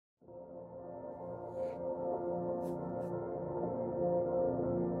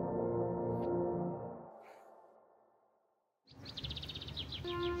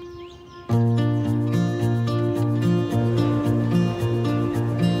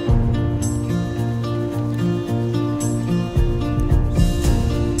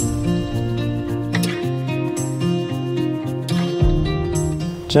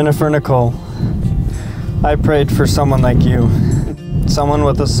Jennifer Nicole, I prayed for someone like you. Someone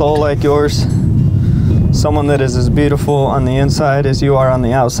with a soul like yours. Someone that is as beautiful on the inside as you are on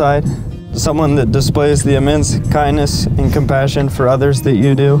the outside. Someone that displays the immense kindness and compassion for others that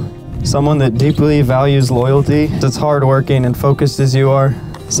you do. Someone that deeply values loyalty, that's hardworking and focused as you are.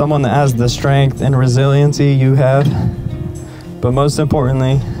 Someone that has the strength and resiliency you have. But most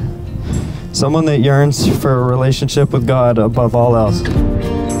importantly, someone that yearns for a relationship with God above all else.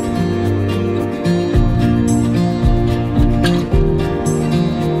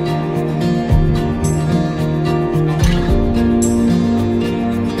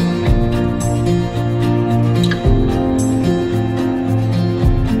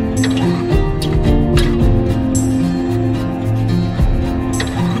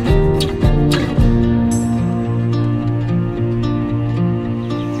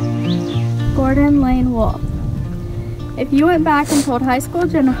 If you went back and told high school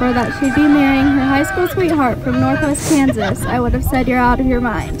Jennifer that she'd be marrying her high school sweetheart from Northwest Kansas, I would have said you're out of your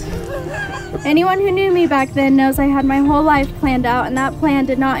mind. Anyone who knew me back then knows I had my whole life planned out, and that plan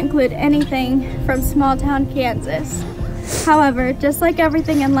did not include anything from small town Kansas. However, just like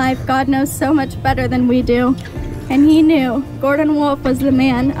everything in life, God knows so much better than we do, and He knew Gordon Wolf was the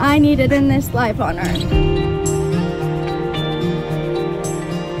man I needed in this life on earth.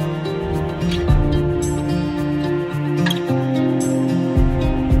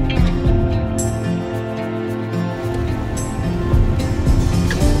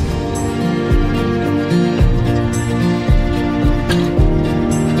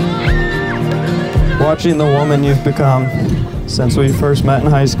 Watching the woman you've become since we first met in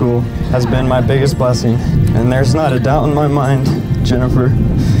high school has been my biggest blessing. And there's not a doubt in my mind, Jennifer,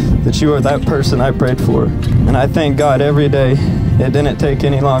 that you are that person I prayed for. And I thank God every day it didn't take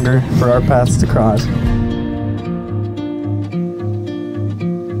any longer for our paths to cross.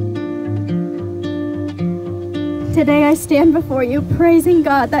 Today I stand before you praising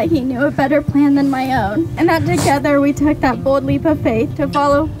God that He knew a better plan than my own, and that together we took that bold leap of faith to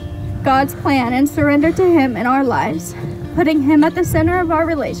follow God's plan and surrender to Him in our lives, putting Him at the center of our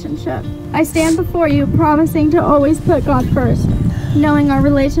relationship. I stand before you promising to always put God first, knowing our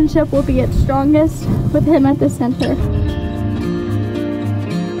relationship will be its strongest with Him at the center.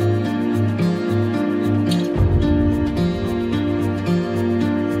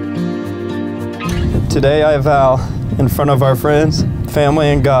 Today I vow in front of our friends, family,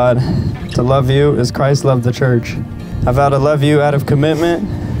 and God to love you as Christ loved the church. I vow to love you out of commitment,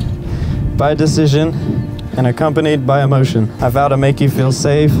 by decision, and accompanied by emotion. I vow to make you feel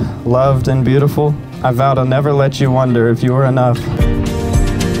safe, loved, and beautiful. I vow to never let you wonder if you are enough.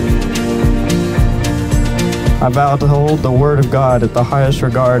 I vow to hold the Word of God at the highest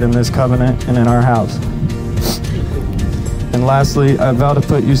regard in this covenant and in our house. And lastly, I vow to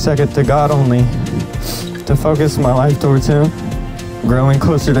put you second to God only, to focus my life towards Him, growing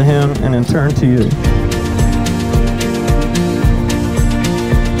closer to Him, and in turn to you.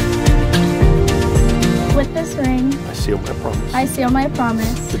 I seal my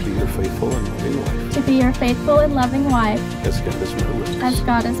promise to be your faithful and loving wife. To be your faithful and loving wife. As God is my witness. As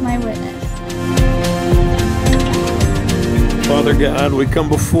God is my witness. Father God, we come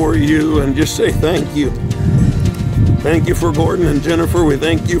before you and just say thank you. Thank you for Gordon and Jennifer. We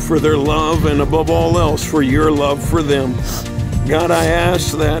thank you for their love, and above all else for your love for them. God, I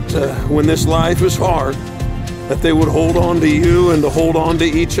ask that when this life is hard, that they would hold on to you and to hold on to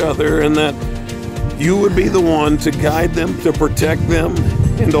each other, and that you would be the one to guide them, to protect them,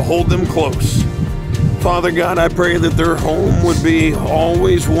 and to hold them close. Father God, I pray that their home would be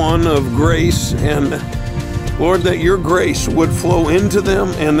always one of grace, and Lord, that your grace would flow into them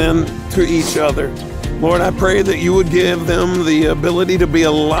and then to each other. Lord, I pray that you would give them the ability to be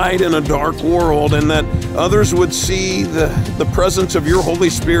a light in a dark world, and that others would see the presence of your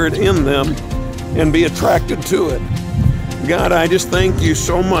Holy Spirit in them and be attracted to it. God, I just thank you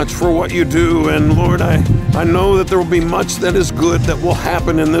so much for what you do. And Lord, I know that there will be much that is good that will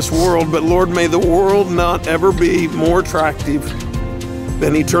happen in this world, but Lord, may the world not ever be more attractive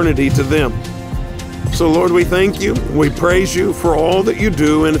than eternity to them. So Lord, we thank you, we praise you for all that you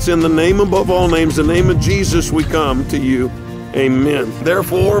do, and it's in the name above all names, the name of Jesus, we come to you. Amen.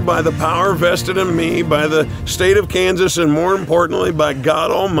 Therefore, by the power vested in me, by the state of Kansas, and more importantly, by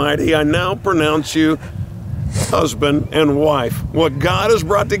God Almighty, I now pronounce you husband and wife. What God has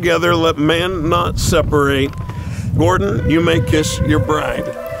brought together, let man not separate. Gordon, you may kiss your bride.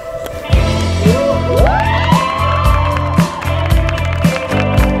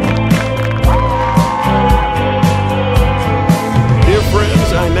 Dear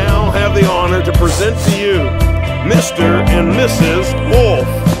friends, I now have the honor to present to you Mr. and Mrs.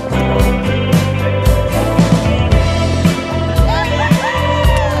 Wolf.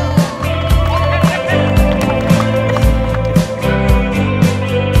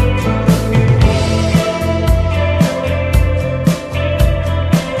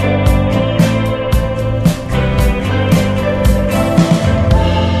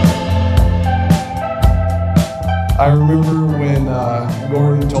 I remember when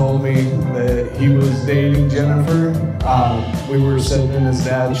Gordon told me that he was dating Jennifer. We were sitting in his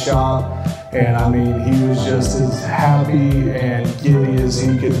dad's shop, and I mean, he was just as happy and giddy as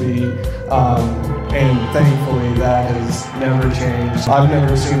he could be. And thankfully, that has never changed. I've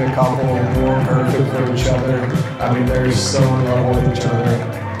never seen a couple more perfect for each other. I mean, they're so in love with each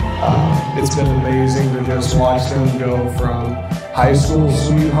other. It's been amazing to just watch them go from high school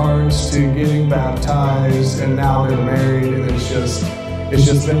sweethearts to getting baptized, and now they're married. And it's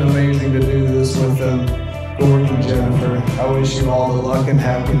just been amazing to do this with them. Gordon and Jennifer, I wish you all the luck and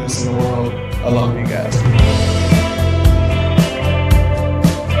happiness in the world. I love you guys.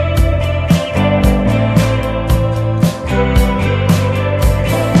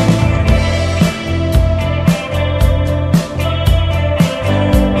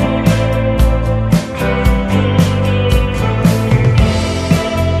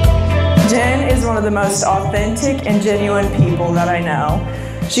 One of the most authentic and genuine people that I know.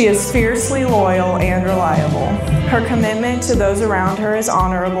 She is fiercely loyal and reliable. Her commitment to those around her is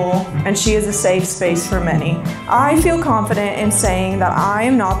honorable, and she is a safe space for many. I feel confident in saying that I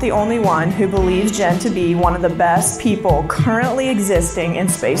am not the only one who believes Jen to be one of the best people currently existing in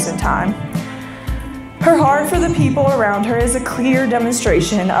space and time. Her heart for the people around her is a clear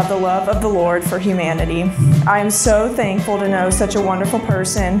demonstration of the love of the Lord for humanity. I am so thankful to know such a wonderful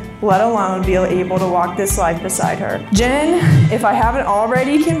person, let alone be able to walk this life beside her. Jen, if I haven't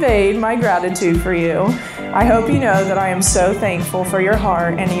already conveyed my gratitude for you, I hope you know that I am so thankful for your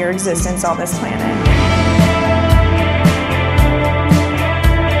heart and your existence on this planet.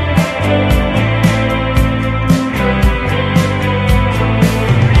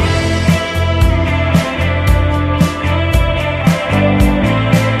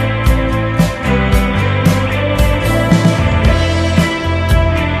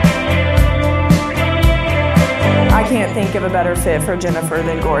 I can't think of a better fit for Jennifer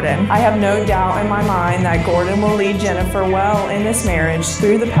than Gordon. I have no doubt in my mind that Gordon will lead Jennifer well in this marriage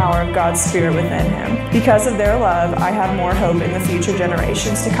through the power of God's Spirit within him. Because of their love, I have more hope in the future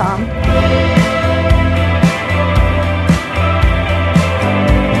generations to come.